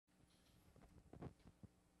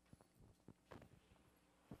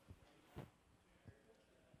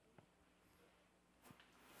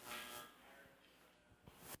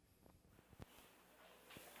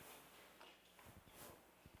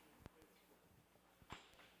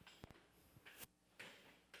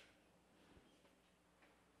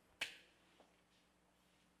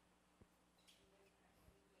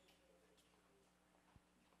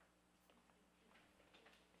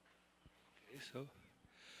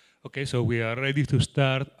So we are ready to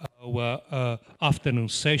start our afternoon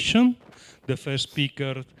session. The first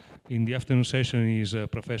speaker in the afternoon session is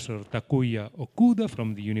Professor Takuya Okuda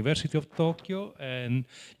from the University of Tokyo, and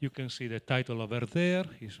you can see the title over there.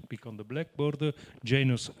 He's big on the blackboard,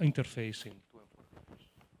 Janus Interfacing.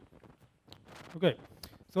 Okay,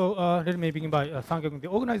 so let me begin by thanking the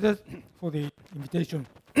organizers for the invitation.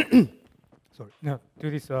 Sorry,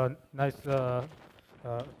 to this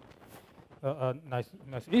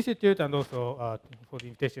nice institute, and also for the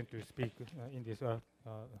invitation to speak in this very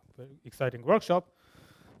exciting workshop.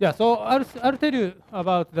 Yeah, so I'll tell you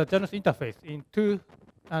about the Janus interface in 2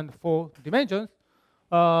 and 4 dimensions.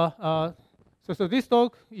 So this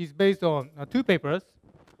talk is based on 2 papers.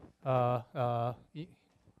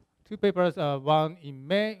 One in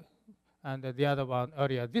May and the other one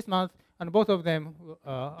earlier this month. And both of them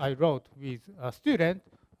I wrote with a student.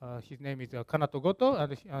 His name is Kanato Goto,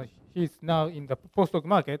 and he's now in the postdoc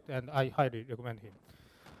market, and I highly recommend him.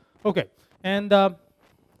 Okay, and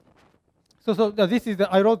so this is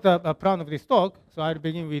I wrote the plan of this talk. So I'll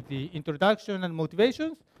begin with the introduction and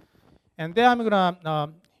motivations, and then I'm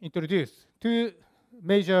gonna introduce 2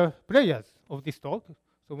 major players of this talk.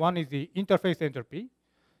 So one is the interface entropy,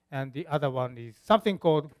 and the other one is something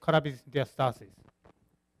called Carabi's diastasis.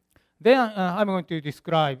 Then I'm going to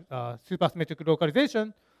describe supersymmetric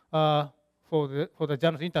localization for the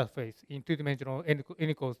Janus interface in 2-dimensional n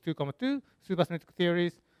equals 2,2 supersymmetric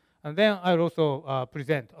theories. And then I'll also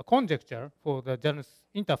present a conjecture for the Janus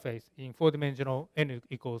interface in 4-dimensional n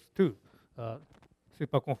equals 2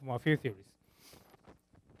 superconformal field theories.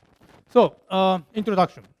 So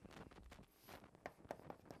introduction.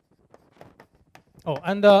 Oh,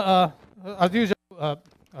 and as usual,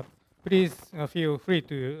 please feel free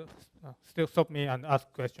to still stop me and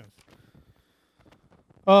ask questions.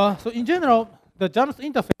 So in general, the Janus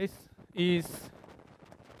interface is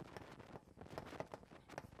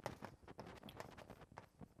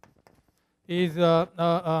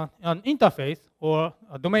an interface or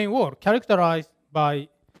a domain wall characterized by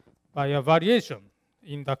a variation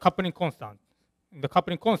in the coupling constants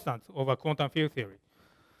of a quantum field theory.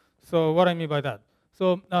 So what I mean by that?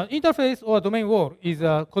 So interface or domain wall is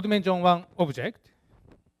a codimension 1 object.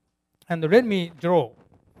 And let me draw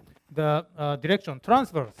the direction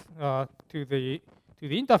transverse to the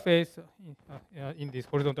interface in this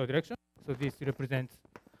horizontal direction. So this represents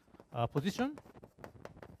position.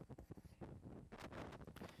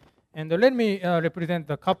 And let me represent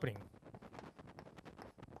the coupling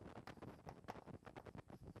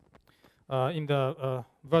in the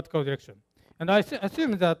vertical direction. And I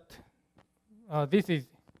assume that this is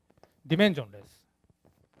dimensionless.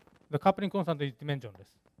 The coupling constant is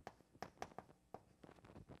dimensionless.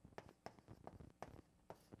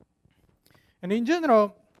 And in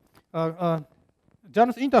general,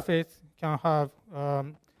 Janus interface can have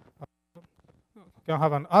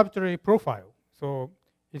an arbitrary profile. So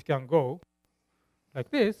it can go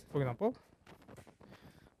like this, for example.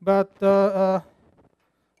 But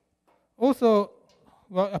also,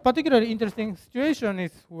 well, a particularly interesting situation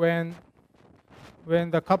is when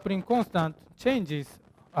the coupling constant changes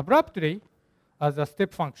abruptly as a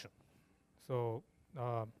step function. So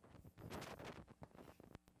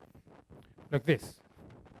like this.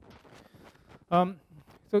 So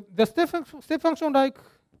the step function-like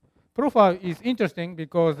profile is interesting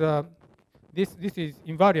because this is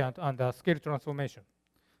invariant under scale transformation.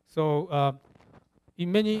 So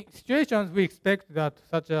in many situations, we expect that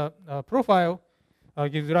such a profile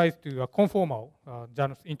gives rise to a conformal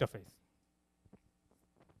Janus interface.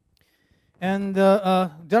 And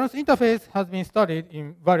Janus interface has been studied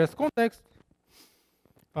in various contexts.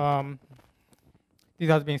 This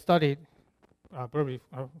has been studied probably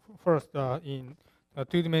first in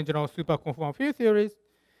 2-dimensional superconformal field theories,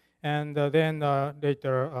 and then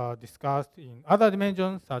later discussed in other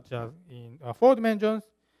dimensions, such as in 4 dimensions.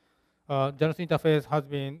 Janus interface has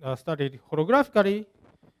been studied holographically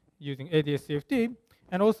using ADS-CFT,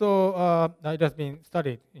 and also it has been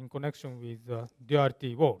studied in connection with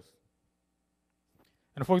duality walls.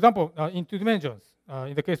 And for example, in 2 dimensions,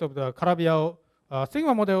 in the case of the Carabiao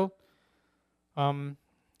sigma model,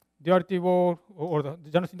 duality wall or the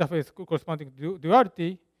Janus interface corresponding to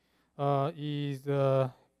duality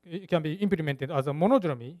it can be implemented as a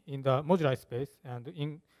monodromy in the moduli space, and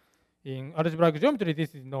in algebraic geometry,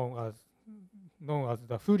 this is known as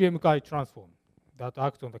the Fourier-Mukai transform that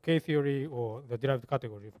acts on the K theory or the derived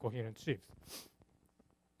category of coherent sheaves.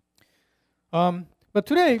 But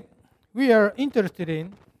today we are interested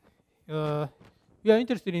in the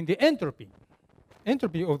entropy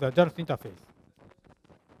of the Janus interface.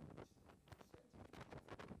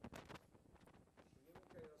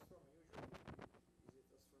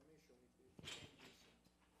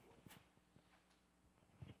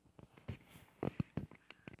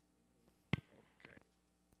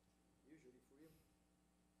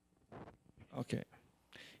 Okay.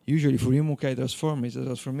 Usually Fourier-Mukai transform is a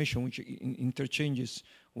transformation which interchanges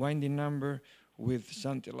winding number with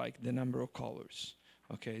something like the number of colors.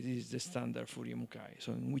 Okay, this is the standard Fourier-Mukai.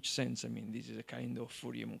 So in which sense, I mean, this is a kind of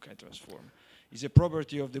Fourier-Mukai transform. It's a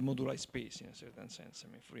property of the moduli space in a certain sense,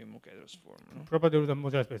 I mean, Fourier-Mukai transform. No? Property of the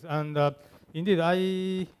moduli space. And indeed,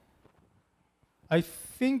 I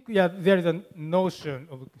think, yeah, there is a notion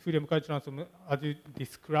of Fourier-Mukai transform as you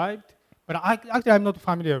described, but actually I'm not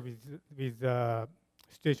familiar with the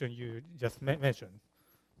situation you just mentioned.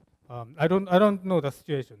 I don't know the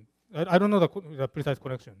situation. I don't know the precise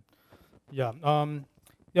connection. Yeah.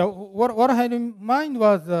 Yeah. What I had in mind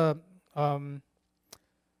was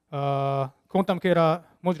quantum Kähler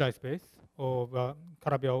moduli space of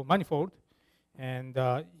Calabi-Yau manifold, and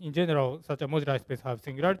in general, such a moduli space have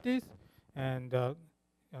singularities, and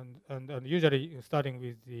usually starting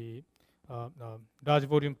with the large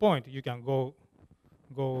volume point, you can go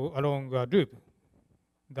along a loop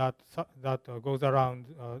that goes around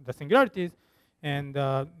the singularities, and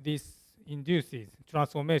this induces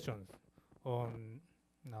transformations on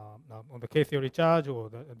the K-theory charge or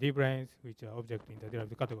the D-branes, which are object in the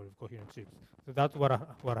derived category of coherent chips. So that's what I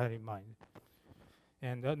had in mind.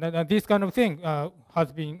 And this kind of thing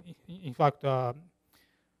has been, in fact, has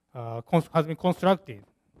been constructed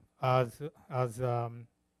as a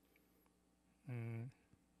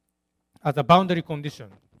boundary condition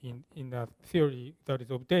in a theory that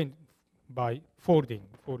is obtained by folding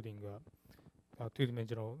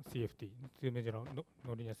two-dimensional CFT, two-dimensional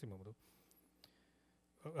nonlinear sigma model.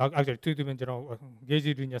 Actually, two-dimensional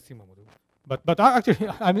gauge linear sigma model. But actually,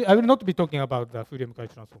 I will not be talking about the Fourier-Mukai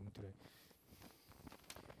transform today.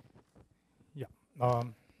 Yeah.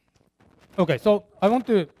 Okay, so I want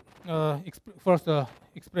to first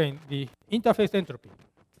explain the interface entropy.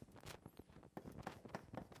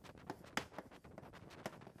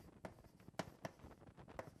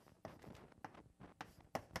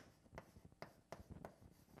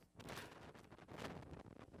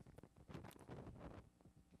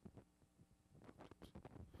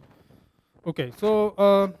 Okay, so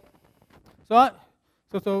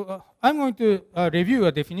I'm going to review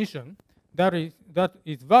a definition that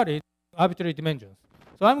is valid in arbitrary dimensions.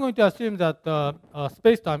 So I'm going to assume that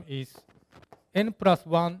space-time is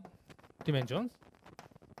n+1 dimensions.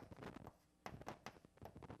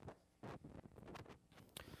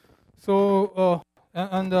 So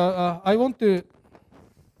I want to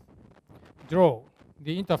draw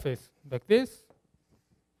the interface like this.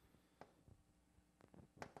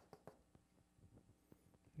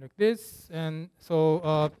 Like this, and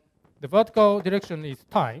so the vertical direction is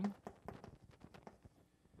time,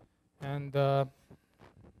 and the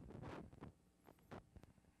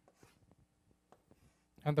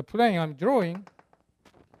plane I'm drawing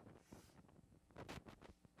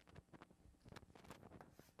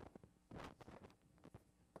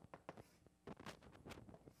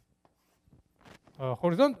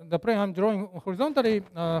the plane I'm drawing horizontally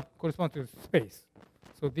corresponds to space.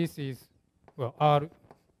 So this is, well, R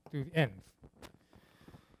to the nth.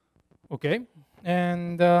 Okay,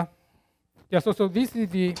 and yeah, so this is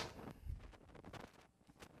the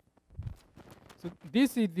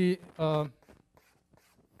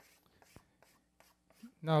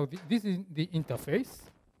now this is the interface,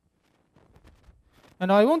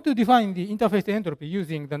 and I want to define the interface entropy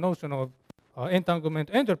using the notion of entanglement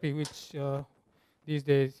entropy, which these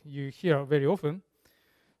days you hear very often.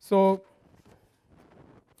 So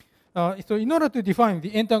in order to define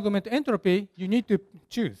the entanglement entropy, you need to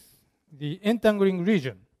choose the entangling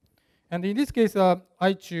region, and in this case,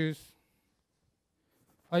 I choose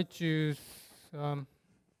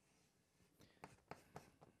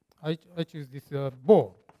this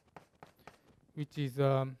ball, which is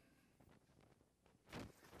n-1,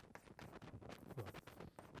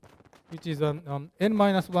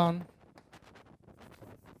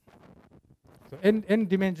 so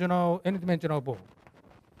n-dimensional ball.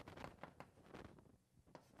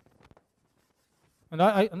 And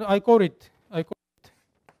I call it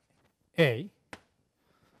A.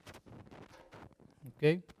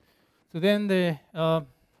 Okay. So then the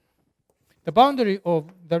boundary of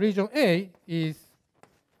the region A is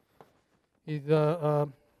a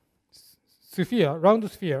sphere, round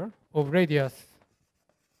sphere of radius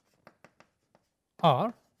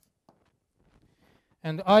r,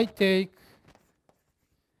 and I take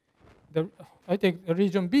the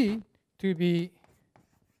region B to be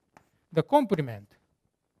the complement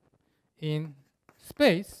in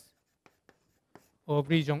space of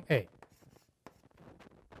region A.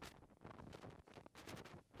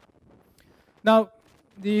 Now,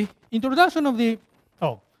 the introduction of the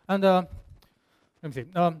let me see.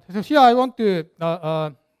 So here I want to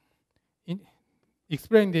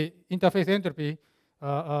explain the interface entropy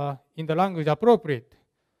in the language appropriate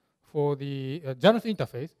for the Janus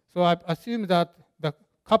interface. So I assume that the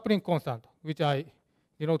coupling constant, which I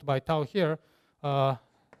denote by tau here,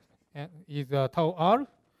 is tau r.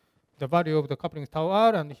 The value of the coupling is tau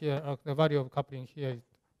r, and here the value of coupling here is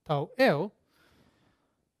tau l.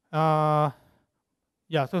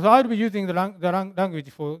 Yeah, so I'll be using the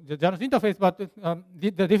language for the Janus interface, but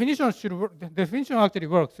the definition the definition actually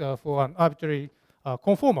works for an arbitrary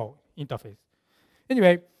conformal interface.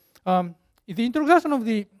 Anyway, the introduction of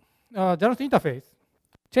the Janus interface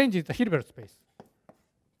changes the Hilbert space,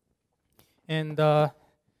 and so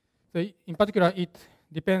in particular, it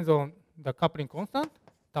depends on the coupling constant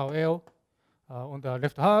tau L on the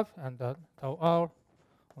left half and tau R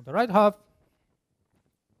on the right half.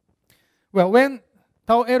 Well, when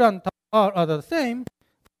tau L and tau R are the same,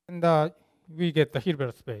 and we get the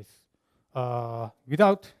Hilbert space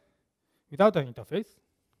without an interface.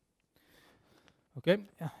 Okay,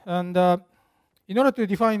 and in order to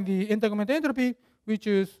define the entanglement entropy, we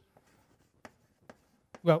choose.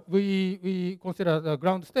 Well, we consider the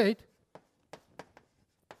ground state,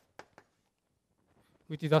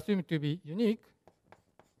 which is assumed to be unique.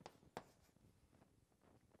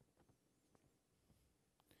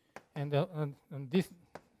 And this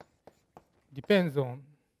depends on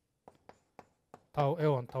tau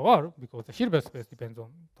L and tau R, because the Hilbert space depends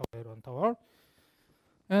on tau L and tau R.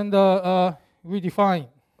 And we define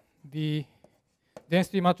the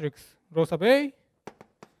density matrix rho sub A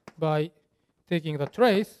by taking the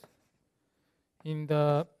trace in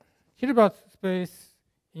the Hilbert space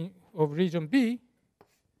of region B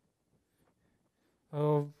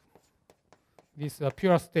of this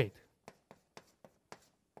pure state.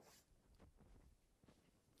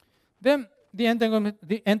 Then the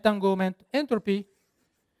entanglement entropy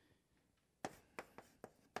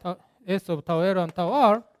S of tau L and tau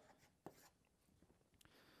R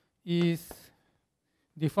is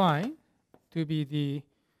defined to be the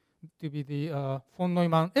von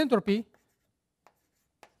Neumann entropy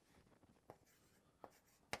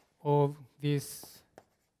of this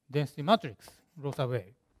density matrix rho sub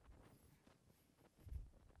A.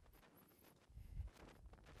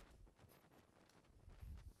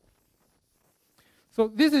 So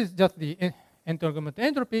this is just the entanglement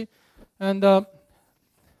entropy, and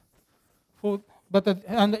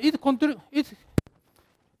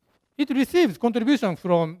it receives contribution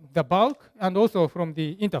from the bulk and also from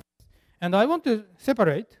the interface. And I want to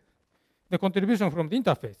separate the contribution from the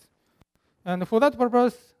interface. And for that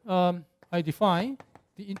purpose, I define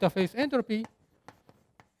the interface entropy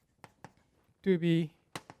to be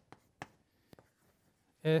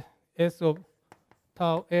S of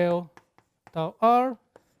tau L tau R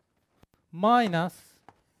minus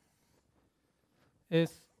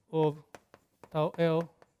S of tau L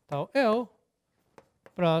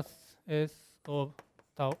plus S of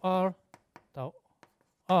tau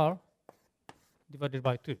R divided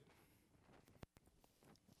by 2.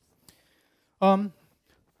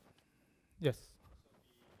 Yes.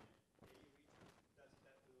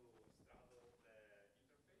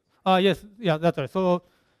 Yes, yeah, that's right. So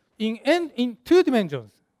in 2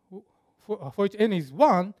 dimensions, for which n is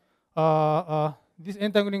 1, this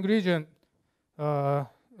entangling region.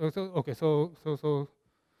 Okay, so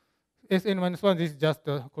Sn minus 1 is just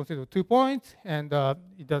considered 2 points, and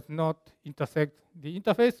it does not intersect the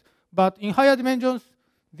interface. But in higher dimensions,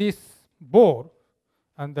 this ball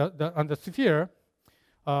and the sphere,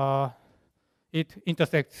 it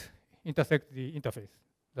intersects the interface.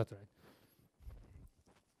 That's right.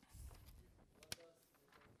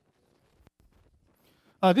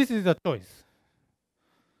 This is a choice,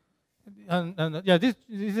 and yeah, this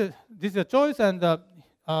is a choice, and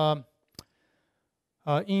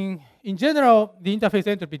in general, the interface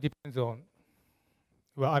entropy depends on.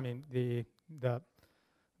 Well, I mean the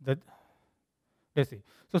let's see.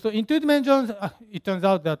 So in 2 dimensions, it turns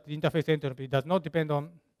out that the interface entropy does not depend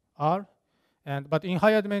on R, but in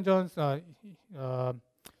higher dimensions, actually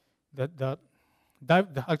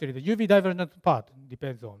the UV divergent part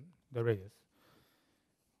depends on the radius.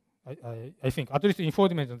 I think at least in 4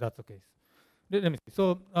 dimensions that's the case. Let me see.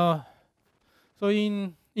 So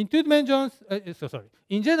in 2 dimensions,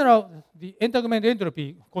 in general, the entanglement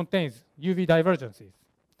entropy contains UV divergences,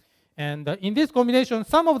 and in this combination,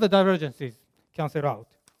 some of the divergences cancel out,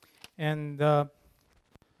 and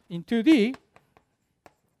in 2D,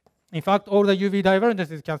 in fact, all the UV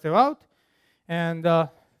divergences cancel out, and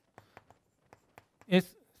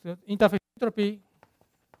interface entropy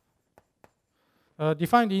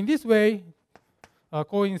defined in this way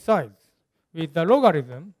coincides with the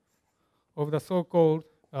logarithm of the so-called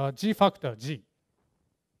g factor g.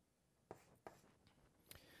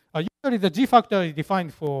 Usually the g factor is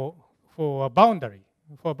defined for a boundary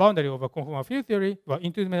of a conformal field theory, well,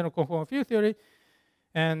 in two-dimensional conformal field theory,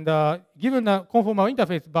 and given a conformal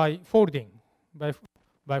interface by folding,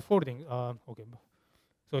 okay.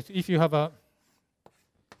 So if you have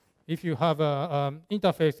a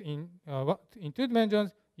interface in 2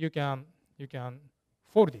 dimensions, you can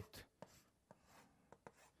fold it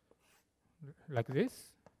like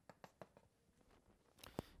this,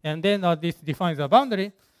 and then this defines a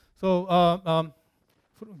boundary. So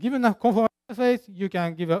given a conformal interface, you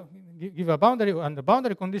can give a boundary and the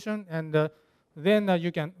boundary condition, and then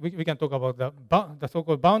we can talk about the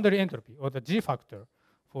so-called boundary entropy or the G factor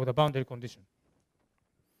for the boundary condition.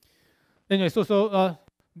 Anyway, so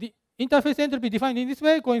the interface entropy defined in this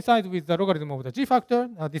way coincides with the logarithm of the G factor.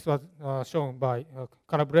 This was shown by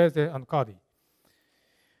Calabrese and Cardi.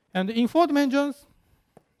 And in 4 dimensions,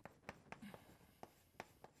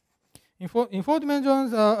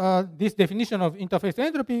 this definition of interface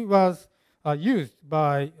entropy was used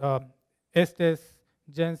by Estes,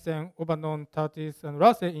 Jensen, Obanon, Tatis, and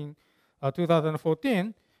Russell in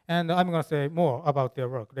 2014, and I'm going to say more about their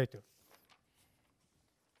work later.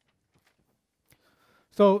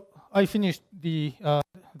 So I finished the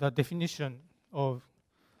definition of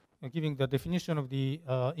giving the definition of the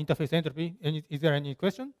interface entropy. Is there any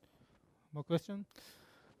question? More question?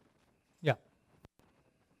 Yeah.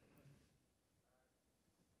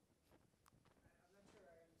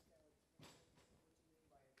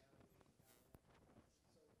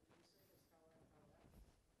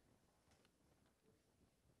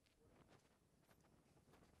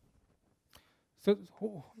 So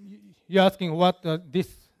you're asking what this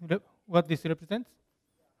represents?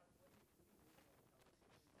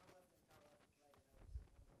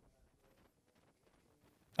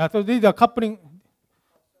 So these are coupling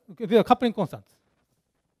constants.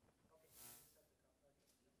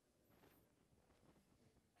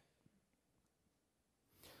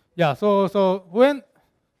 Yeah. So when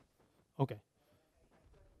okay.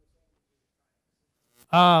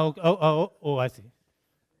 Okay. Oh, I see.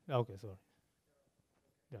 Okay, sorry.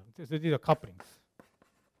 Yeah, so these are couplings.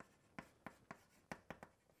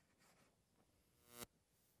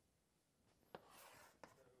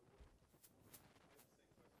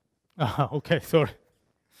 Okay, sorry.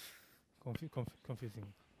 Confusing.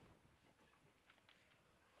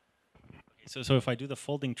 So if I do the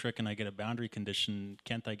folding trick and I get a boundary condition,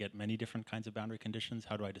 can't I get many different kinds of boundary conditions?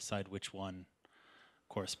 How do I decide which one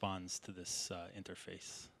corresponds to this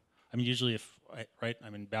interface? I mean, usually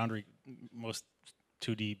most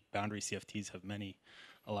 2D boundary CFTs have many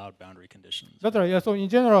allowed boundary conditions. That's right. Yeah. So in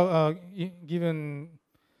general, given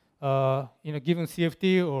in a given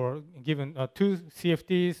CFT or given 2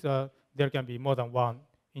 CFTs, there can be more than one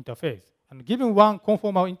interface. And given one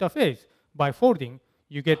conformal interface, by folding,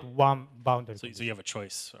 you get one boundary. So you have a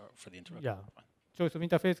choice for the interface. Yeah. Choice of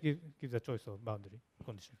interface gives a choice of boundary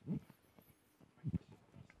condition.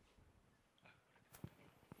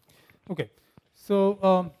 Okay.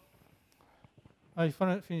 So I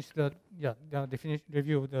finished the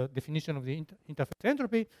review of the definition of the interface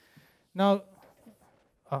entropy. Now,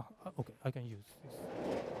 okay, I can use this.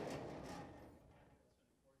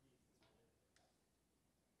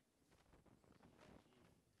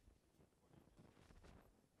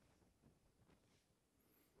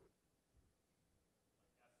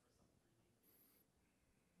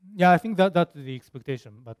 Yeah, I think that's the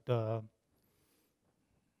expectation, but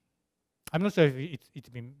I'm not sure if it's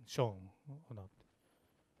been shown or not.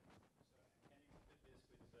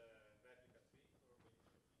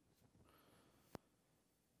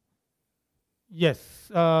 Yes,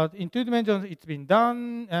 in 2 dimensions it's been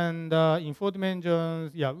done, and in 4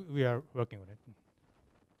 dimensions, yeah, we are working on it.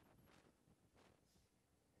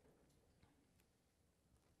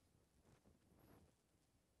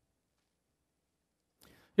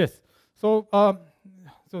 Yes, so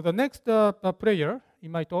the next player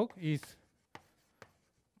in my talk is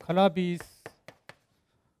Calabi's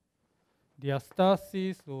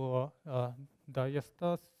diastasis or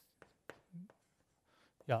diastasis.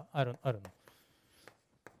 Yeah, I don't know.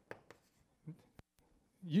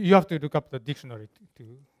 You have to look up the dictionary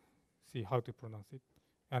to see how to pronounce it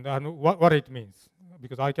and what it means,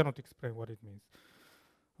 because I cannot explain what it means.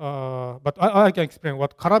 But I can explain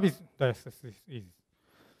what Calabi's diastasis is.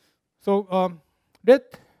 So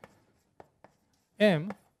let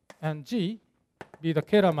M and G be the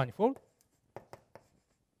Kähler manifold.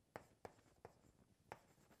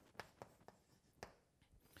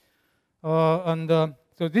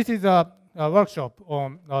 So this is a workshop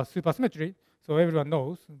on supersymmetry. So everyone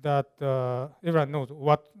knows that everyone knows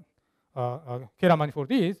what Kera manifold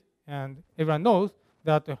is, and everyone knows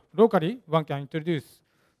that locally one can introduce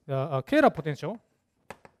the Kera potential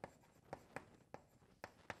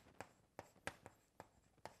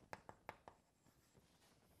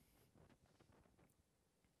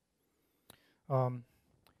now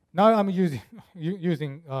I'm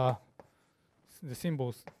using the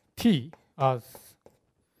symbols T as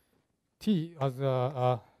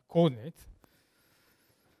coordinates,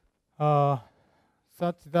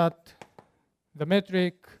 such that the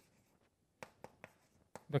metric,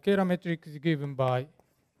 the Kera metric, is given by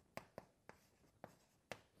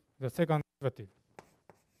the second derivative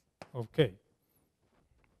of K.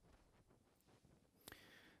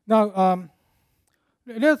 Now,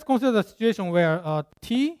 let's consider the situation where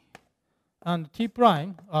T and T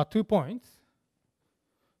prime are 2 points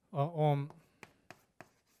on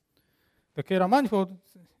the Kera manifold,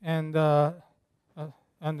 and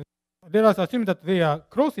let us assume that they are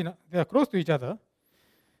close to each other.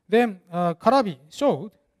 Then Karabi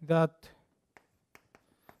showed that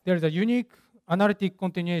there is a unique analytic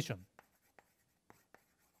continuation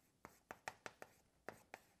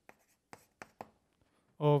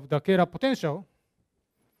of the Kera potential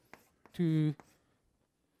to,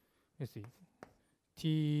 let's see,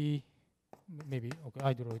 T, maybe, okay,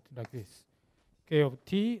 I draw it like this. K of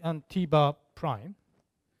T and T bar prime.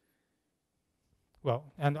 Well,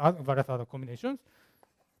 and various other combinations.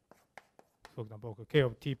 For example, okay, K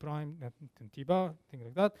of T prime and T bar, things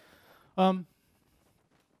like that.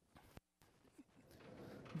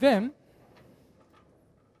 Then,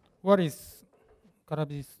 what is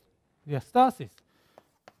Karabi's diastasis?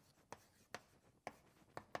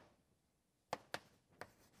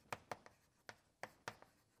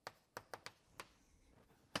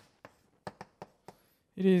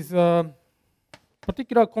 It is a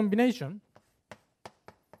particular combination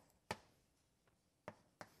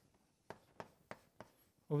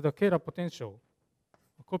of the Kera potential,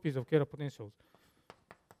 copies of Kera potentials.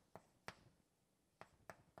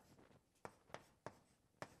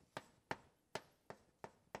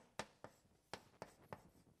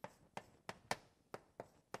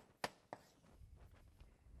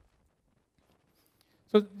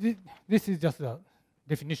 So this is just a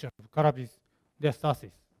definition of Karabi's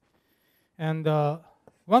diastasis. And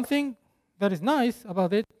one thing that is nice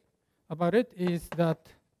about it is that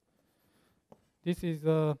this is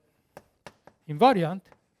invariant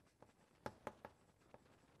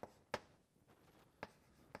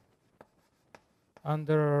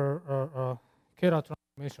under Kera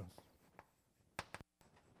transformations.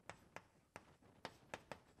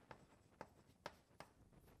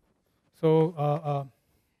 So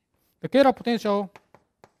the Kera potential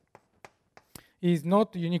is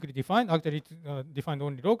not uniquely defined. Actually, it's defined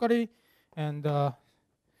only locally. And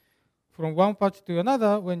from one patch to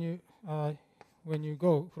another, when you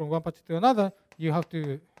go from one patch to another, you have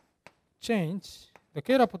to change the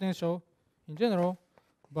Kera potential in general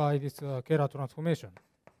by this Kera transformation,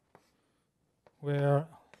 where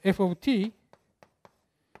f of t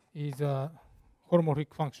is a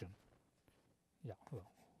holomorphic function. Yeah, well,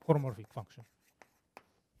 holomorphic function.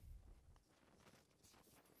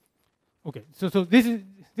 Okay, so this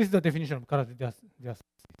is the definition of Karabi diastasis.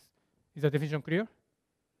 Is the definition clear?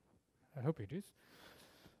 I hope it is.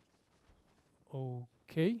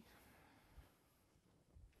 Okay.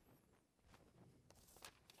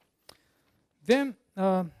 Then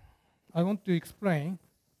I want to explain.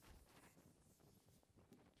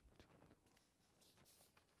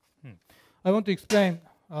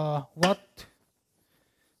 What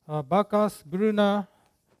Backus, Brunner,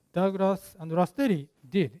 Douglas, and Rastelli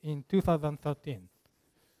did in 2013.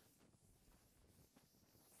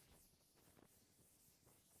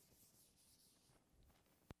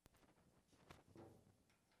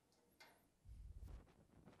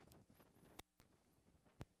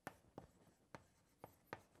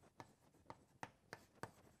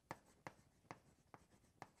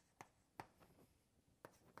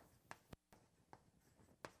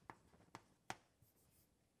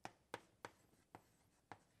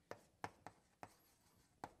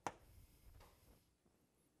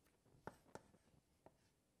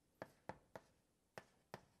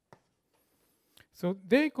 So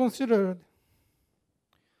they considered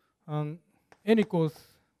n equals,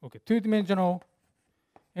 okay, two-dimensional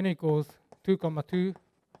n equals 2, 2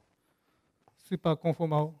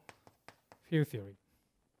 superconformal field theory.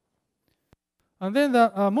 And then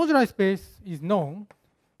the moduli space is known.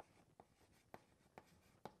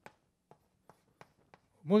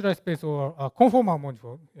 Moduli space or conformal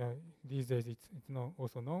manifold, these days it's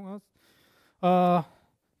also known as.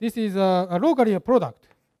 this is locally a product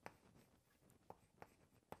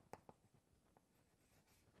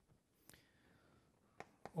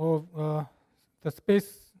of the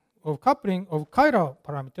space of coupling of chiral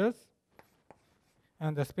parameters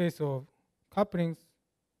and the space of couplings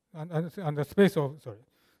and the space of, sorry.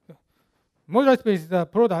 Modular space is a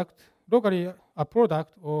product, locally a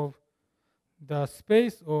product of the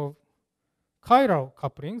space of chiral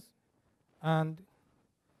couplings and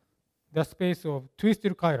the space of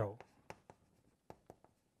twisted chiral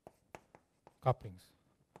couplings.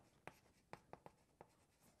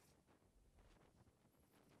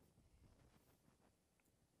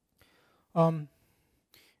 And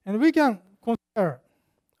we can consider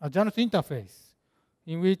a Janus interface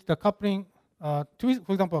in which the coupling, for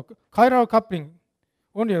example, chiral coupling,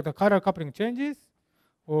 only the chiral coupling changes,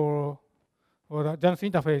 or the Janus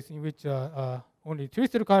interface in which only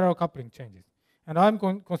twisted chiral coupling changes. And I'm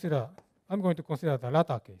going to consider the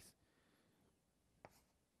latter case.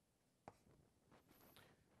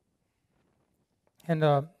 And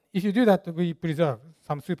if you do that, we preserve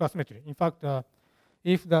some supersymmetry. In fact,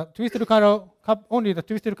 if the twisted chiral only the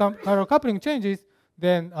twisted chiral coupling changes,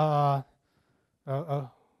 then the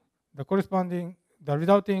corresponding, the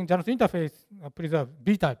resulting Janus interface preserve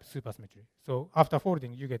B-type supersymmetry. So after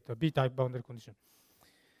folding, you get the B-type boundary condition.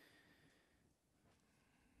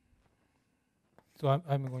 So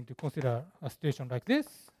I'm going to consider a situation like this.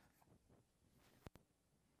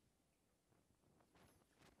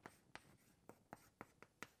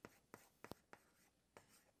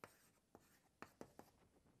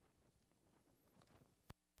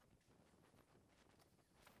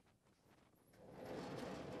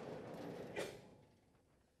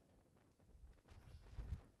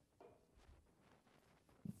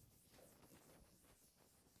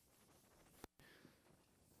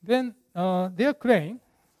 Then their claim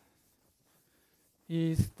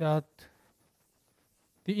is that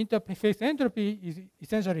the interface entropy is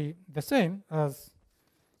essentially the same as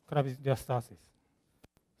Kravitz diastasis.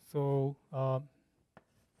 So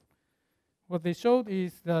what they showed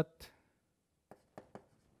is that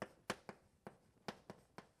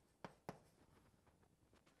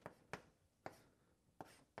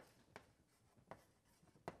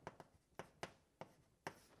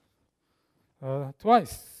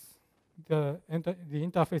twice the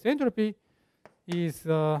interface entropy is,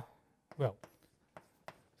 well, so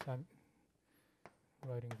I'm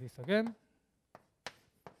writing this again.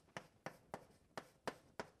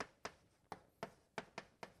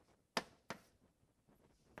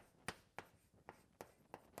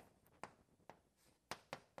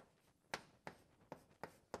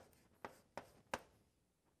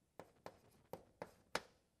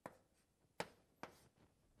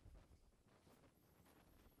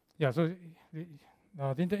 Yeah, so the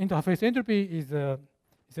interface entropy is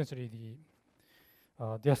essentially the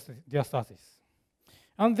diastasis.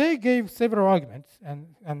 And they gave several arguments,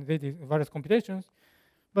 and they did various computations.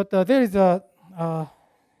 But there is they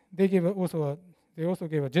also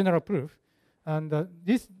gave a general proof, and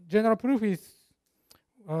this general proof is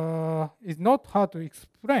not hard to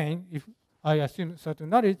explain if I assume certain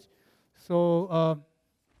knowledge. So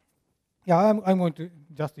yeah, I'm going to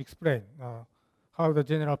just explain how the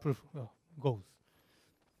general proof goes.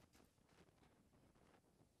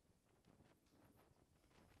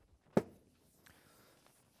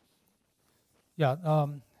 Yeah,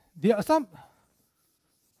 the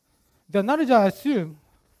knowledge I assume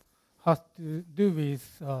has to do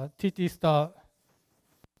with TT star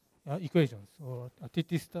equations, or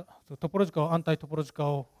TT star, so topological,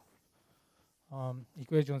 anti-topological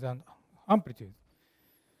equations and amplitude.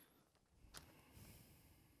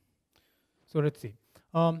 So let's see.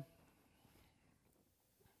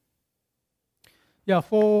 Yeah,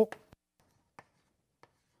 for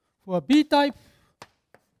a B-type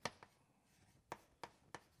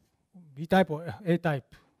or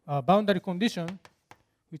A-type boundary condition,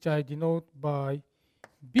 which I denote by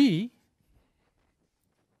B,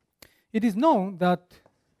 it is known that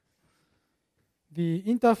the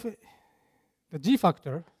G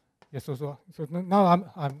factor. Yes, so now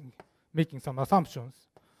I'm making some assumptions.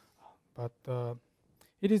 But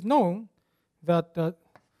it is known that the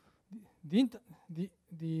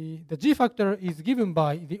G factor is given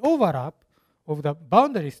by the overlap of the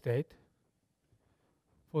boundary state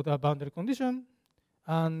for the boundary condition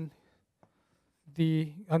and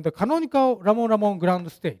the canonical Ramon-Ramon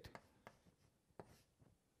ground state.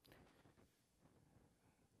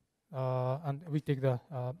 And we take the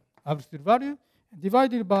absolute value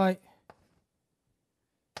divided by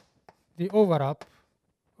the overlap,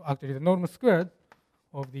 actually the norm squared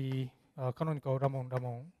of the canonical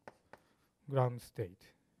Ramon-Ramon ground state.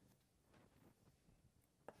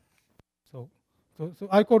 So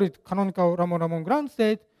I call it canonical Ramon-Ramon ground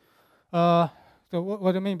state. So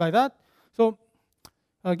what do I mean by that? So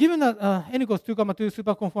given that n equals 2, 2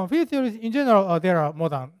 superconform field theories, in general, there are more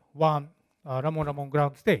than one Ramon-Ramon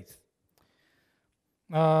ground states.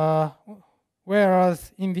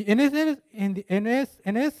 Whereas in the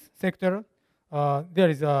NS sector, there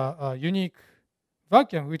is a unique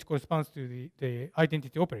vacuum which corresponds to the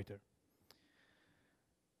identity operator.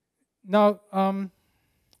 Now,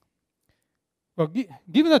 well,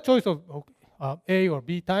 given the choice of A or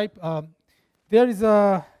B type, there is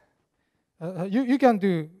you can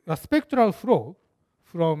do a spectral flow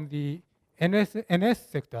from the NS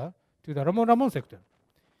sector to the Ramon-Ramon sector.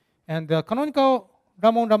 And the canonical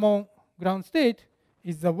Ramon-Ramon ground state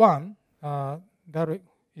is the one that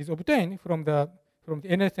is obtained from the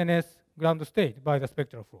NS ground state by the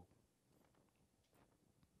spectral flow.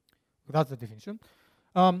 That's the definition.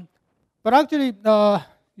 But actually,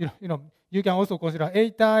 you can also consider A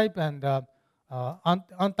type and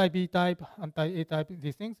anti-B type, anti-A type,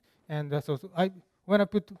 these things. And when I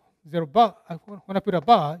put a bar,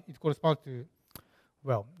 it corresponds to,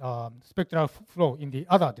 well, spectral flow in the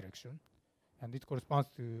other direction, and it corresponds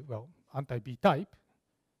to, well, anti-B type.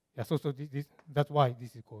 Yeah, so that's why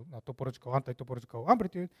this is called topological, anti-topological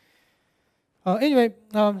amplitude. Anyway,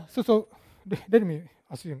 so let me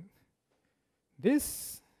assume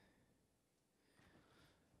this.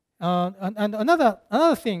 And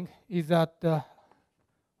another thing is that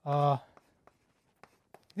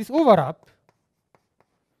this overlap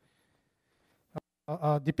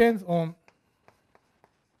depends on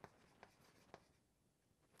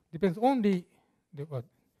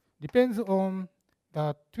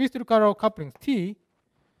the twisted chiral couplings T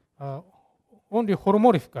only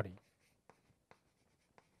holomorphically.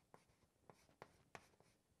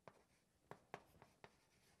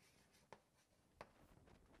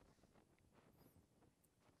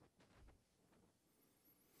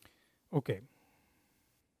 Okay.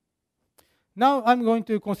 Now I'm going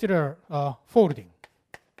to consider folding.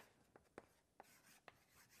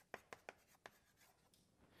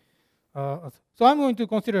 So I'm going to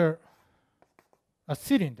consider a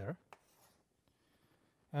cylinder,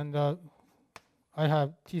 and I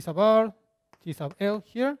have T sub R, T sub L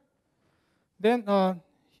here. Then so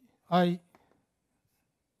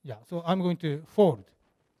I'm going to fold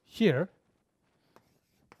here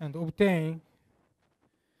and obtain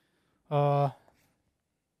a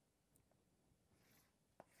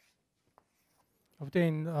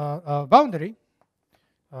boundary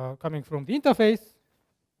coming from the interface.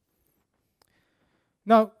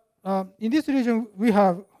 Now, in this region, we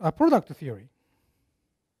have a product theory,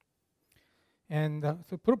 and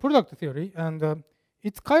product theory, and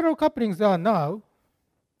its chiral couplings are now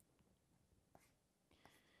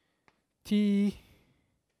T.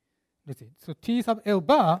 Let's see. So T sub L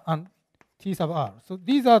bar and T sub R. So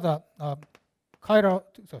these are the chiral,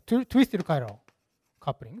 twisted chiral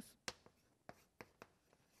couplings.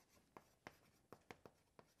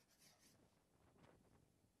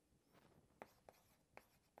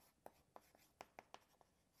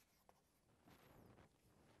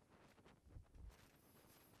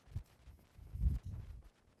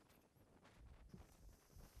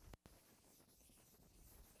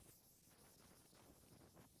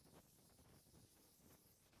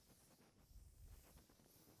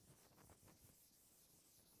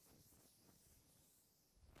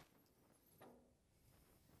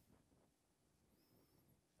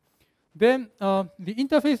 Then the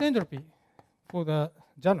interface entropy for the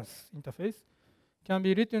Janus interface can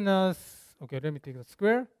be written as, okay, let me take the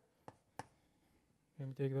square. Let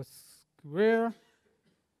me take the square.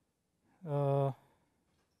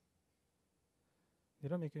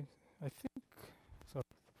 Did I make it? I think, sorry.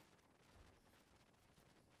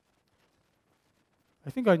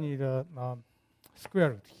 I think I need a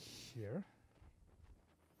square root here.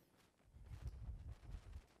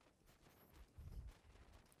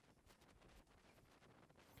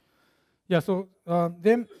 Yeah, so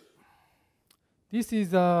then this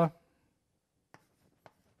is this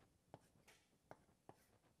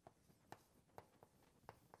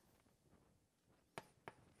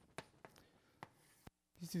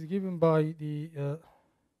is given by the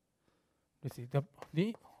let's see,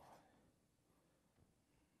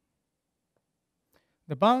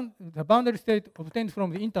 the boundary state obtained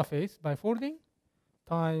from the interface by folding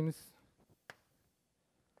times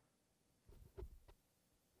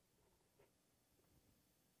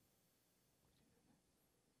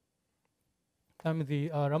the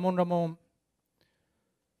Ramon-Ramon.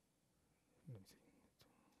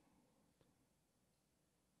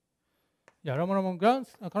 Yeah, Ramon-Ramon grounds,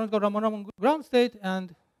 canonical Ramon-Ramon ground state,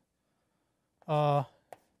 and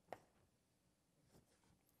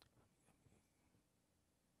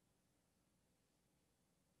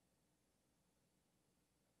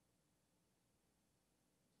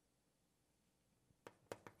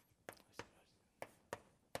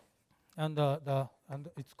and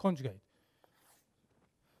its conjugate.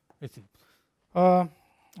 Let's see.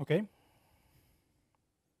 Okay.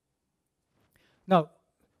 Now,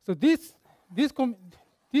 so this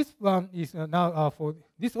one is now for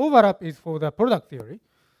this overlap is for the product theory.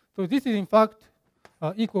 So this is in fact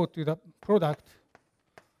equal to the product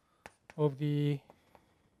of the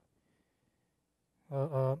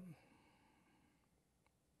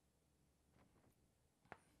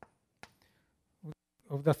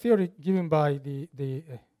theory given by the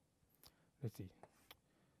let's see.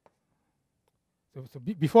 So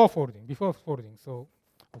before folding. So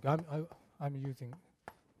okay, I'm using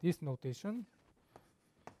this notation.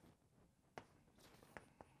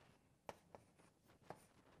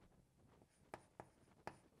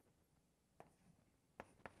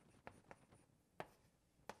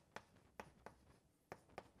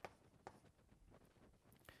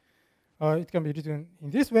 It can be written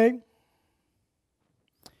in this way.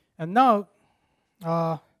 And now,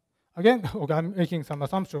 again, okay, I'm making some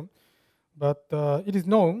assumption, but it is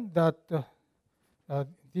known that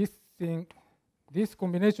this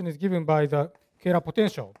combination is given by the Kähler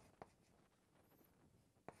potential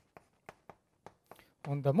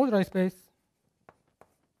on the moduli space.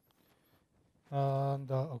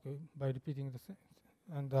 And okay, by repeating the same,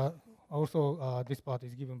 and also this part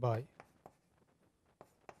is given by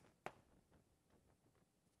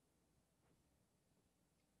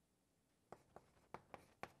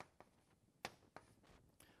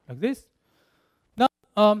like this. Now,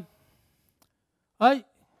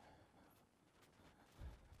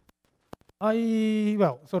 I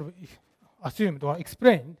well sort of assumed or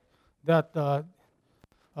explained that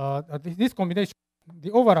this combination,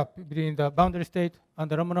 the overlap between the boundary state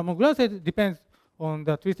and the Ramon ground state depends on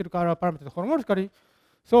the twisted color parameter homologically.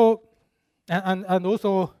 So, and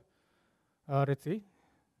also, let's see.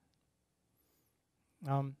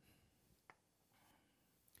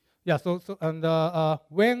 Yeah, so and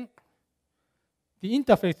when the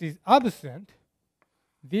interface is absent,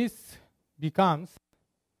 this becomes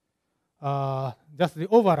just the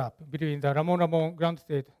overlap between the Ramon ground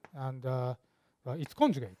state and its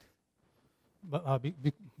conjugate,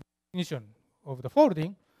 definition of the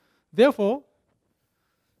folding. Therefore,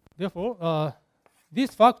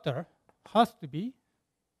 this factor has to be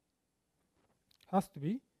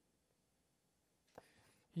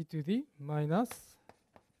e to the minus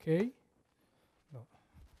k. No.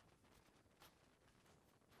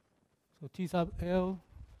 So T sub L.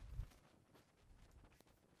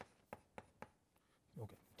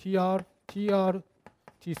 Okay. TR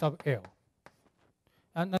T sub L.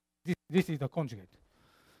 And this is the conjugate.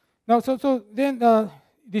 Now, so then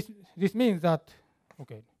this means that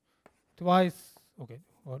okay, twice okay,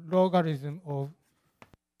 or logarithm of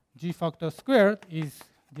g factor squared is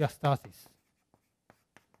diastasis.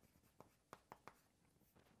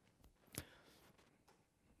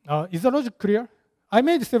 Is the logic clear? I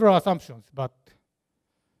made several assumptions, but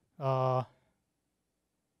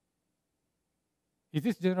is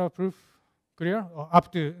this general proof clear or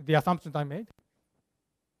up to the assumptions I made?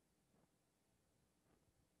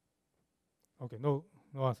 Okay, no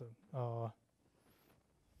answer.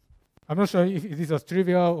 I'm not sure if this was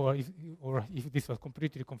trivial or if this was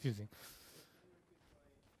completely confusing.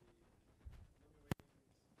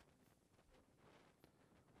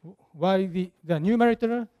 Why the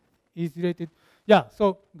numerator is related? Yeah,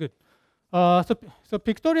 so good. So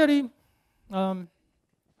pictorially,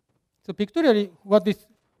 what this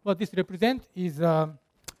represents is so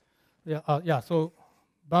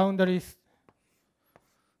boundaries.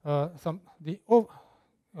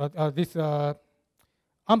 This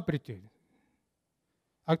amplitude.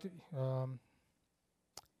 Actually,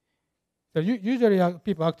 so usually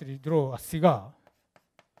people actually draw a cigar,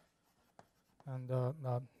 and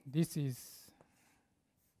this is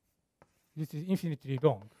infinitely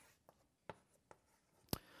long.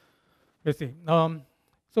 Let's see.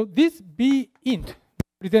 So this B int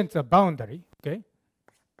represents a boundary, okay,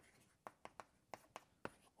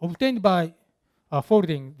 obtained by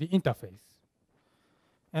folding the interface.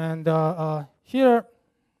 And here,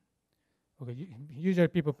 okay, usually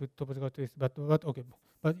people put topological twist, but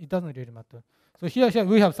it doesn't really matter. So here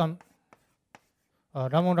we have some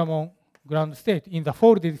Ramon ground state in the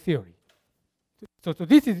folded theory. So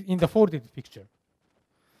this is in the folded picture.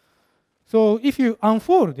 So if you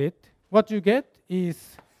unfold it, what you get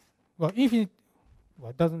is, well, infinite.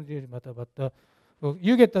 Well, it doesn't really matter, but So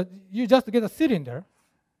you just get a cylinder.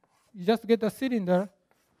 You just get a cylinder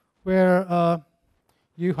where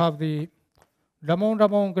you have the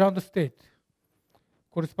Ramon-Ramon ground state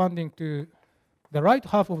corresponding to the right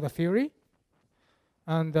half of the theory,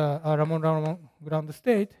 and Ramon-Ramon ground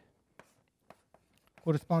state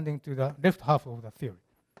corresponding to the left half of the theory.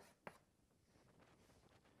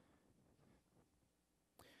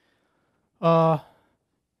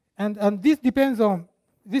 And this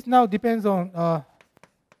now depends on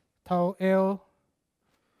tau L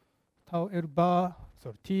bar,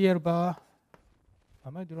 sorry, TL bar.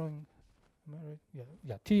 Am I drawing? Am I right?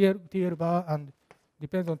 Yeah, TL bar, and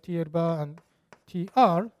depends on TL bar and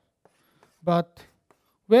TR. But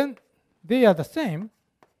when they are the same,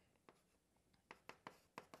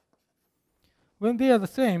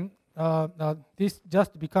 this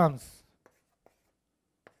just becomes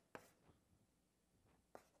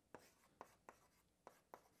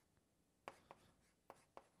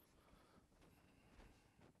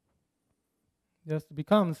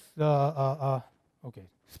okay,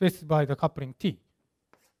 specify the coupling T.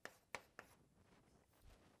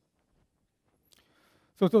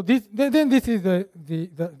 So this is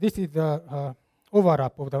the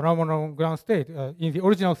overlap of the Ramon ground state in the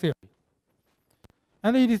original theory,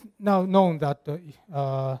 and it is now known that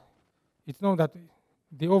the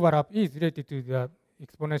overlap is related to the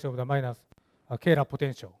exponential of the minus Kähler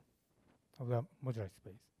potential of the modular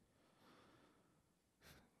space.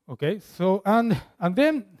 Okay, so and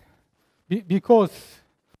then because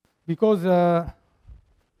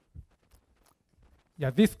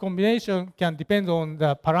this combination can depend on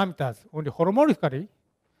the parameters only holomorphically.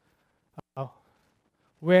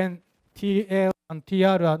 When TL and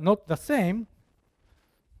TR are not the same,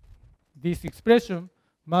 this expression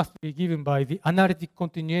must be given by the analytic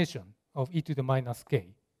continuation of e to the minus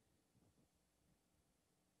k.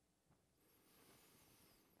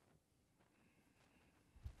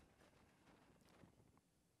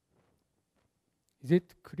 Is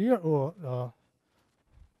it clear or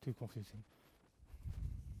too confusing?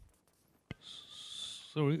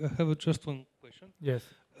 Sorry, I have just one question. Yes.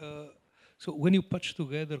 So when you patch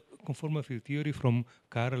together conformal field theory from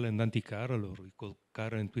chiral and anti-chiral, or we call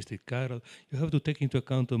chiral and twisted chiral, you have to take into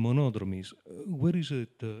account the monodromies. Where is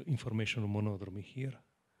the information on monodromy here?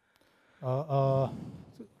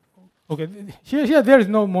 Okay, here there is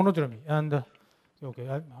no monodromy, and okay,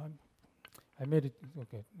 I made it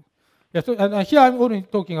okay. Yeah, so and here I'm only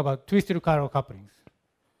talking about twisted chiral couplings.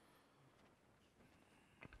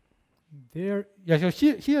 There, yeah, so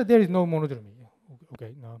here there is no monodromy.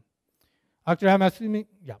 Okay, no. Actually, I'm assuming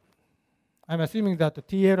that the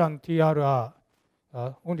TL and TR are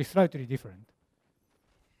only slightly different.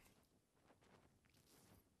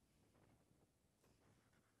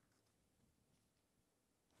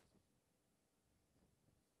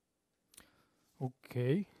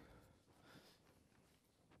 Okay.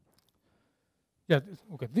 Yeah.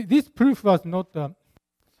 Okay. This proof was not a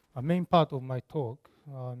main part of my talk.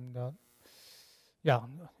 Yeah,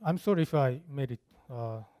 I'm sorry if I made it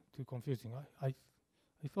too confusing. I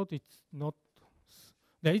thought it's not.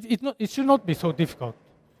 Yeah, it's not. It should not be so difficult.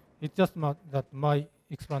 It's just that my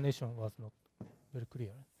explanation was not very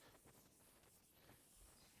clear.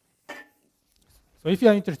 So if you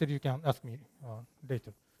are interested, you can ask me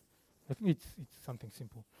later. I think it's something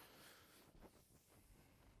simple.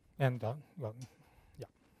 And well, yeah.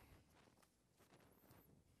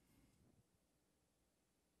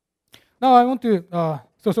 Now I want to.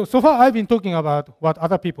 So far I've been talking about what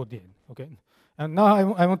other people did. Okay, and now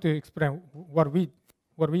I want to explain what we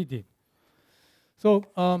did. So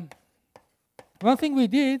one thing we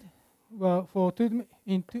did for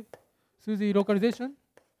 2D localization.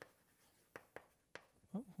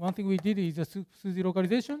 One thing we did is a 2D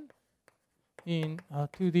localization in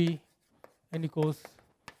 2D n equals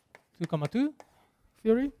 2, 2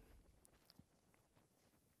 theory.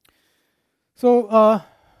 So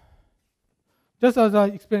just as I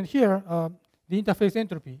explained here, the interface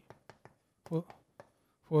entropy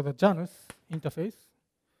for the Janus interface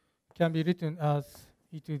can be written as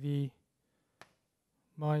e to the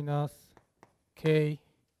minus k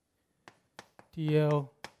TL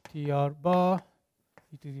TR bar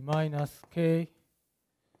e to the minus k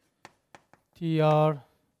TR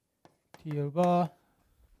TL bar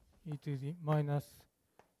e to the minus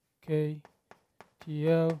k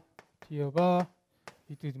TL TL bar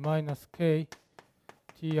e to the minus k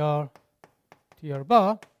TR TR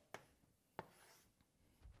bar.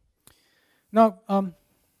 Now,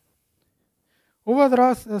 over the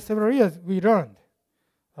last several years, we learned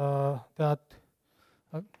that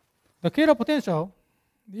the Kähler potential,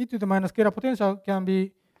 e to the minus Kähler potential, can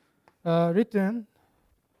be written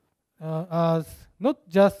as not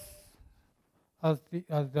just as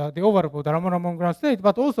the overlap of the Ramon-Ramon state,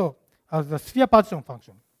 but also as the sphere partition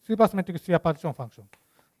function, supersymmetric sphere partition function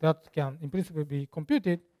that can in principle be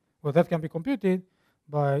computed, or that can be computed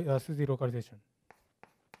by SUSY localization.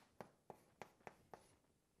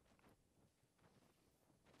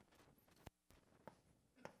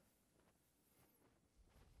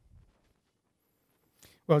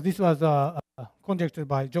 Well, this was conjectured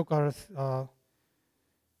by Jokers,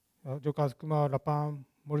 Kumar, Lapin,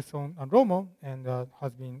 Morrison, and Romo, and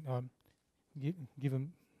has been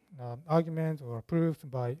given arguments or proofs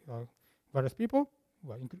by various people,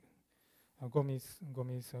 well, Gomis,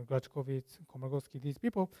 Grachkovich, Komorowski, these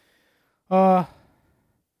people. Now,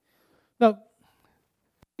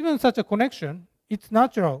 given such a connection, it's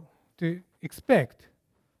natural to expect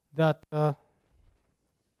that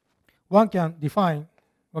one can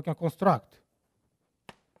construct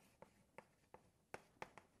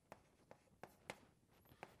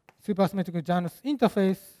supersymmetric Janus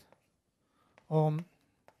interface on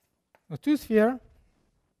a two-sphere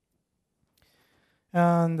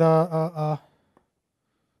and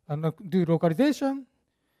do localization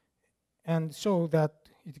and show that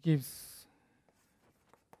it gives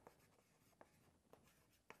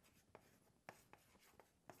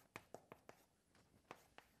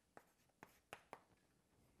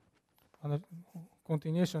a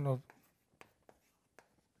continuation of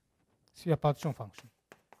sphere partition function.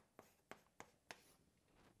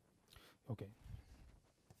 Okay.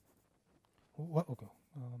 Okay.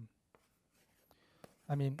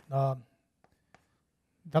 I mean,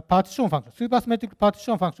 the partition function, supersymmetric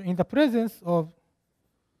partition function in the presence of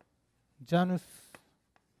Janus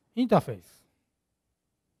interface,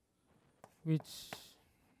 which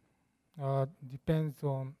depends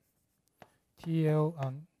on TL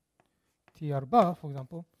and TR bar, for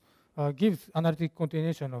example, gives analytic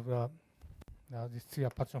continuation of this sphere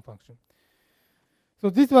partition function. So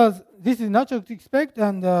this is natural to expect,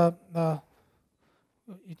 and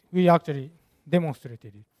we actually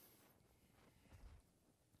demonstrated it.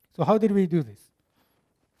 So how did we do this?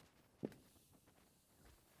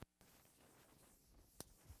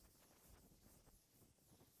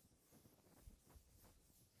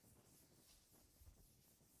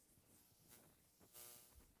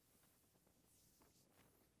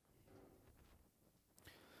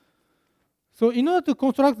 So in order to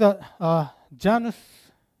construct the Janus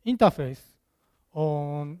interface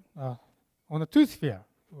on a two-sphere,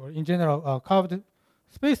 or in general curved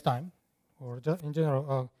space-time, or in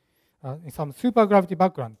general in some supergravity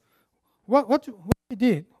background, what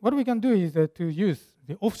we can do is to use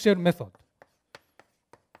the off-shell method.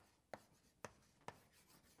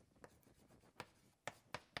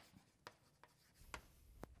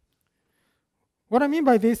 What I mean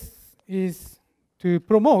by this is to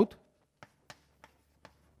promote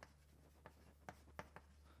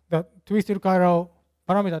the twisted chiral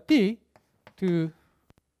parameter T to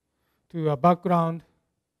a background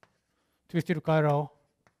twisted chiral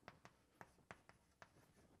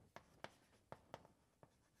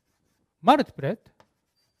multiplet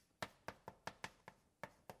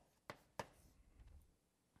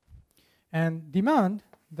and demand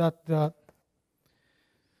that the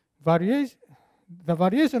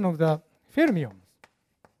variation of the fermions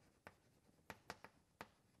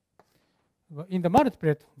in the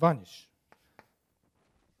multiplet vanish,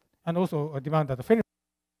 and also demand that the fermions.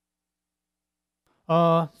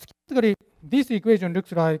 Schematically, this equation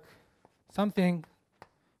looks like something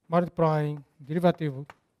multiplying derivative of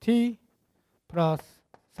T plus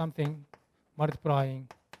something multiplying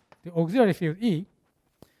the auxiliary field E.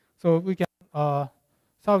 So we can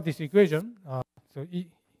solve this equation. So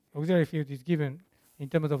auxiliary field is given in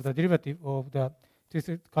terms of the derivative of the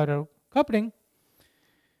twisted chiral coupling.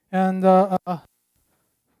 And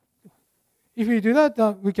if we do that,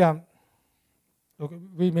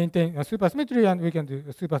 we maintain a supersymmetry, and we can do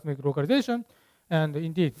a supersymmetric localization. And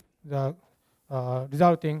indeed, the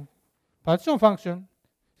resulting partition function,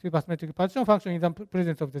 supersymmetric partition function in the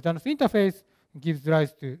presence of the Janus interface, gives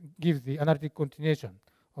the analytic continuation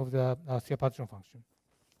of the sphere partition function.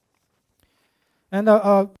 And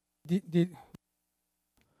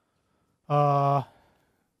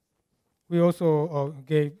we also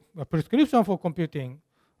gave a prescription for computing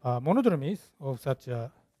monodromies of such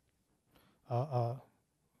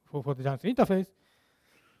for the Janus interface.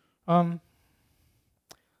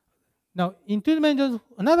 Now, in 2 dimensions,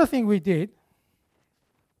 another thing we did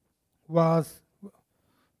was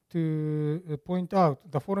to point out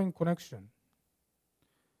the following connection.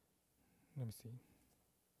 Let me see.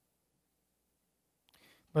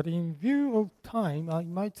 But in view of time, I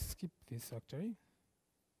might skip this actually.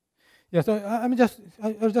 Yeah, so I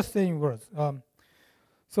was just saying words.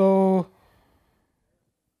 So,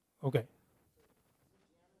 okay.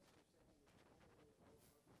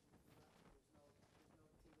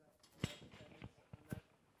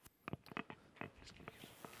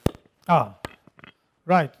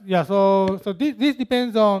 Right. Yeah. So this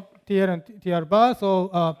depends on TR and TR bar.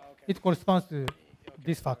 So it corresponds to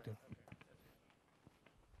this factor.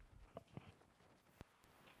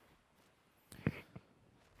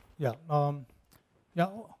 Yeah. Yeah.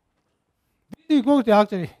 This equality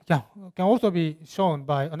actually can also be shown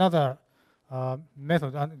by another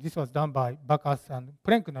method, and this was done by Backus and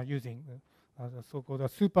Plenkner using the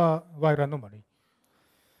so-called super wide anomaly.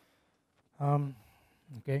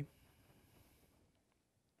 Okay.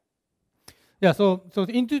 Yeah. So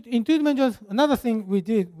in two dimensions, another thing we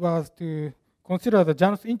did was to consider the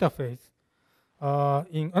Janus interface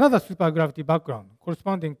in another supergravity background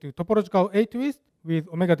corresponding to topological A twist with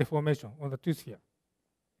omega deformation on the two sphere.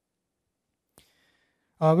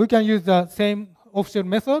 We can use the same off-shell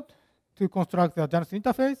method to construct the Janus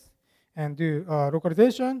interface and do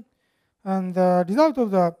localization. And the result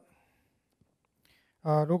of the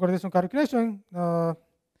localization calculation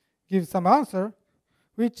gives some answer,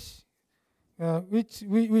 which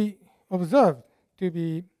we observed to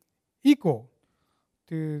be equal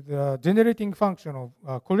to the generating function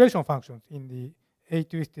of correlation functions in the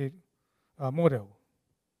A-twisted model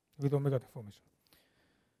with omega deformation.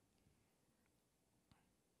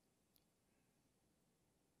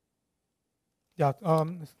 Yeah,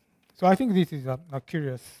 so I think this is a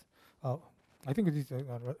curious, I think this is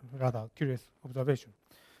a rather curious observation.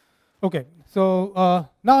 Okay, so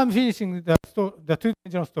now I'm finishing the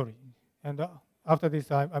two-dimensional story. And after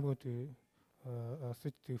this, I'm going to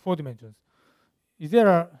switch to 4 dimensions. Is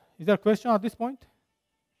there a question at this point?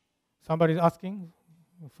 Somebody is asking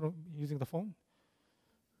from using the phone?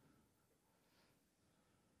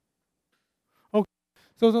 Okay,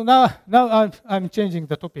 so now I'm changing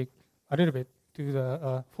the topic a little bit to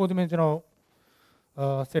the 4-dimensional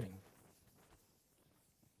setting.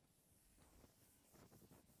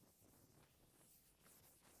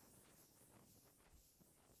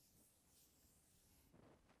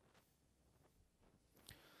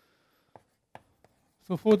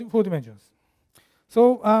 So 4 dimensions.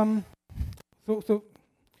 So so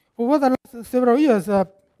over the last several years,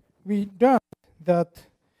 we learned that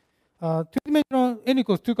 2-dimensional n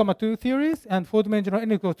equals 2, 2 theories and 4-dimensional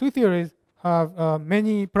n equals 2 theories have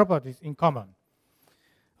many properties in common.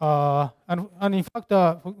 And in fact,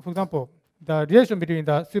 for example, the relation between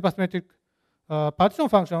the supersymmetric partition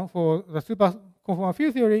function for the superconformal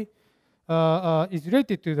field theory is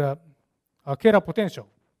related to the Kähler potential.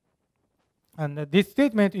 And this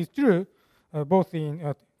statement is true both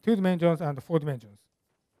in 2 dimensions and 4 dimensions.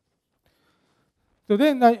 So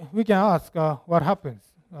then we can ask what happens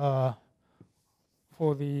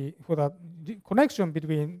for the connection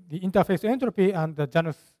between the interface entropy and the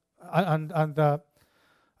Janus and the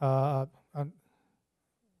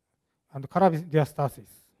Carabi diastasis.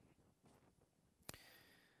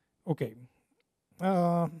 Okay.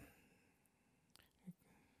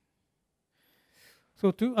 So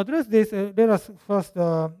to address this, let us first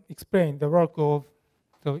explain the work of,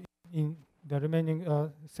 so in the remaining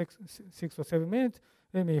 6 or 7 minutes,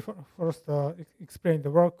 let me first explain the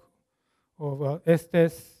work of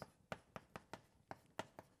Estes,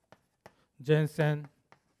 Jensen,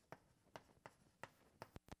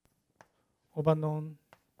 Obanon,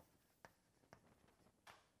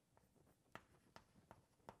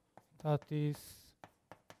 Tatis,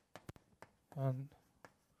 and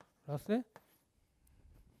Rasse.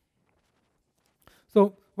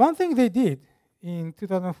 So one thing they did in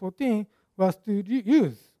 2014 was to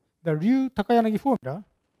use the Ryu-Takayanagi formula.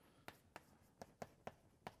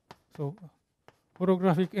 So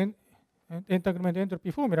holographic entanglement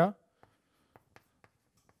entropy formula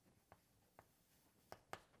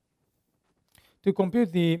to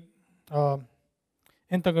compute the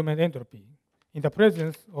entanglement entropy in the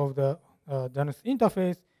presence of the Janus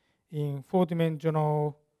interface in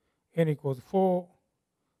 4-dimensional n equals 4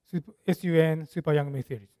 SUN super Yang-Mills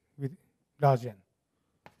series with large n.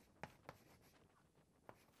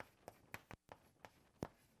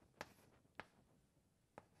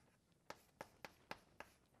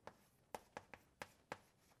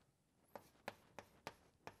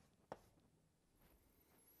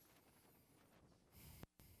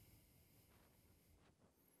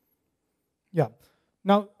 Yeah.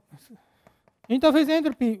 Now, interface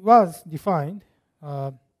entropy was defined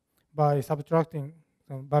by subtracting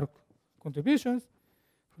some bulk contributions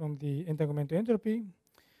from the entanglement entropy.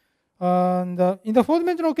 And in the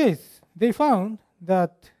 4-dimensional case, they found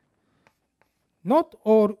that not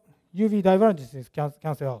all UV divergences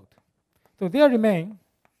cancel out. So there remain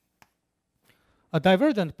a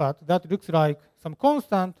divergent path that looks like some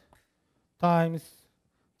constant times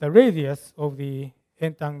the radius of the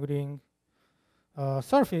entangling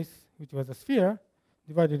surface, which was a sphere,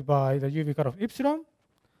 divided by the UV cutoff epsilon,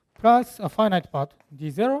 plus a finite path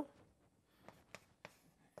d0,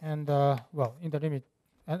 and well, in the limit,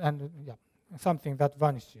 and yeah, something that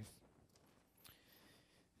vanishes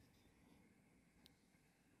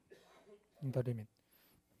in the limit.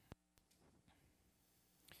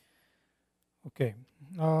 Okay.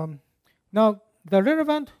 Now the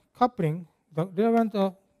relevant coupling, the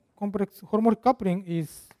relevant complex harmonic coupling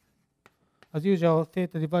is, as usual,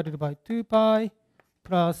 theta divided by 2 pi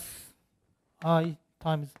plus I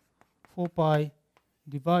times 4 pi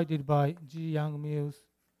divided by G Young-Mills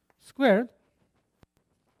squared.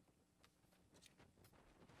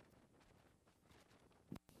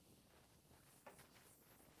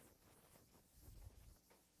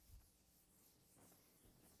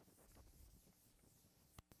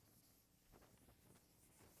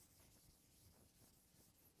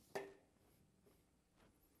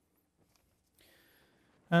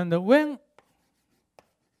 And when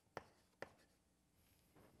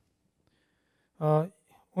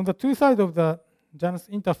on the two sides of the Janus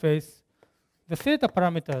interface, the theta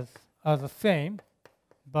parameters are the same,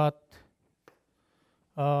 but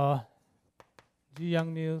G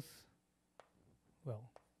Young-Mills, well,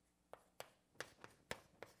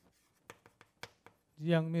 G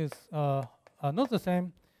Young-Mills are not the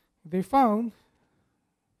same. They found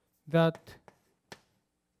that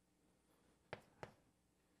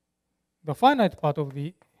the finite part of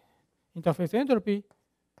the interface entropy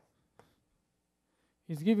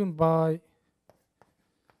is given by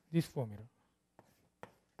this formula.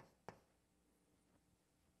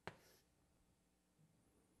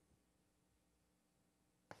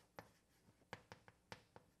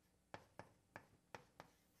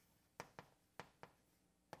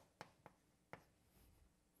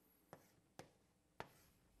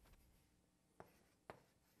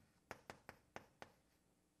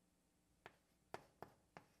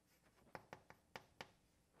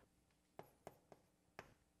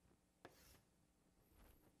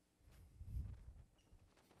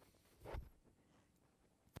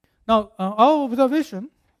 Now, our observation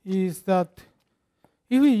is that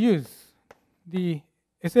if we use the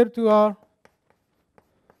SL2R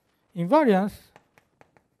invariance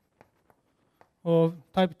of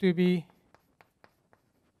type 2B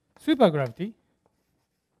supergravity,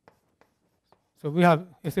 so we have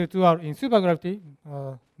SL2R in supergravity,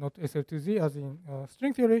 not SL2Z as in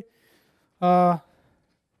string theory.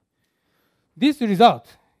 This result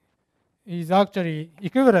is actually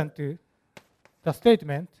equivalent to the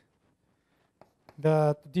statement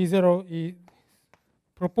that D0 is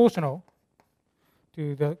proportional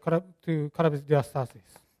to the Calabrese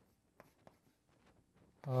diastasis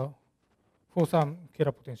for some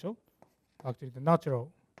Kähler potential, actually the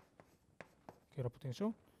natural Kähler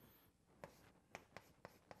potential.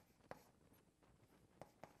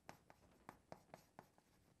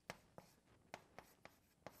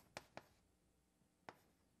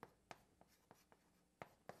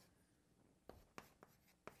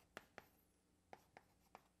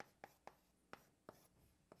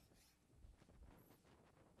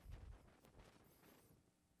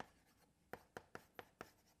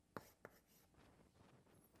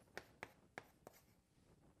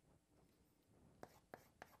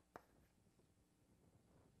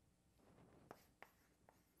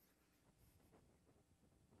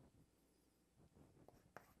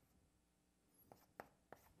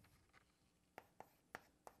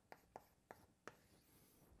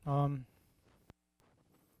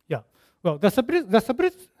 Yeah, well, the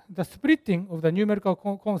splitting of the numerical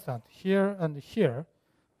constant here and here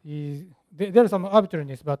is there is some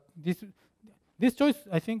arbitrariness, but this choice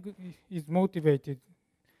I think is motivated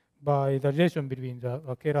by the relation between the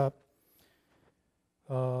Kähler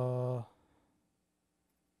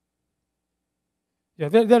yeah,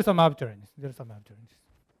 there's some arbitrariness. There's some arbitrariness.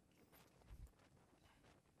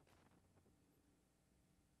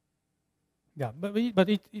 Yeah, but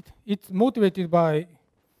it's motivated by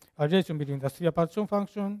a relation between the sphere partition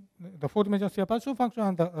function, the four-dimensional sphere partition function,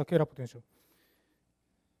 and the Kähler potential.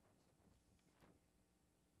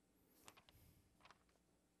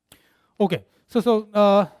 Okay, so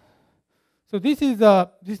this is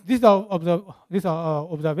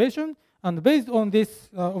observation, and based on this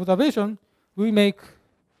observation, we make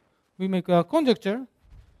a conjecture.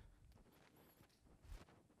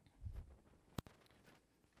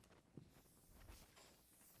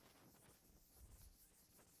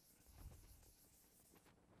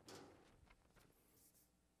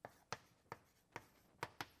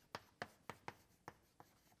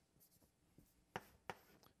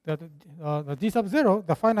 that the d sub 0,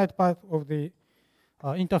 the finite part of the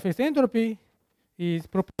interface entropy, is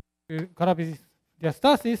proportional to Calabi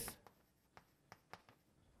diastasis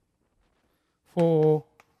for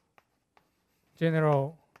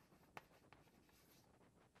general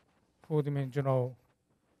four-dimensional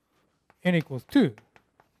n equals 2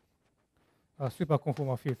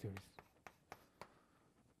 superconformal field theories.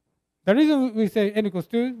 The reason we say n equals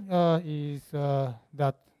 2 is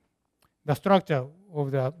that the structure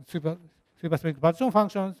of the supersymmetric partition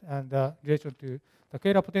functions and the relation to the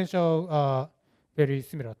Kähler potential are very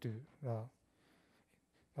similar to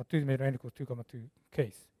two-dimensional n equals 2, 2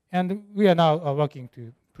 case. And we are now working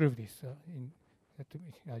to prove this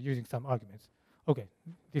using some arguments. Okay,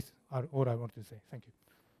 these are all I want to say. Thank you.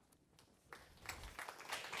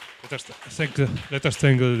 Let us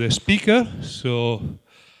thank the speaker. So,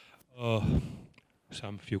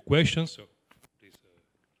 some few questions. So.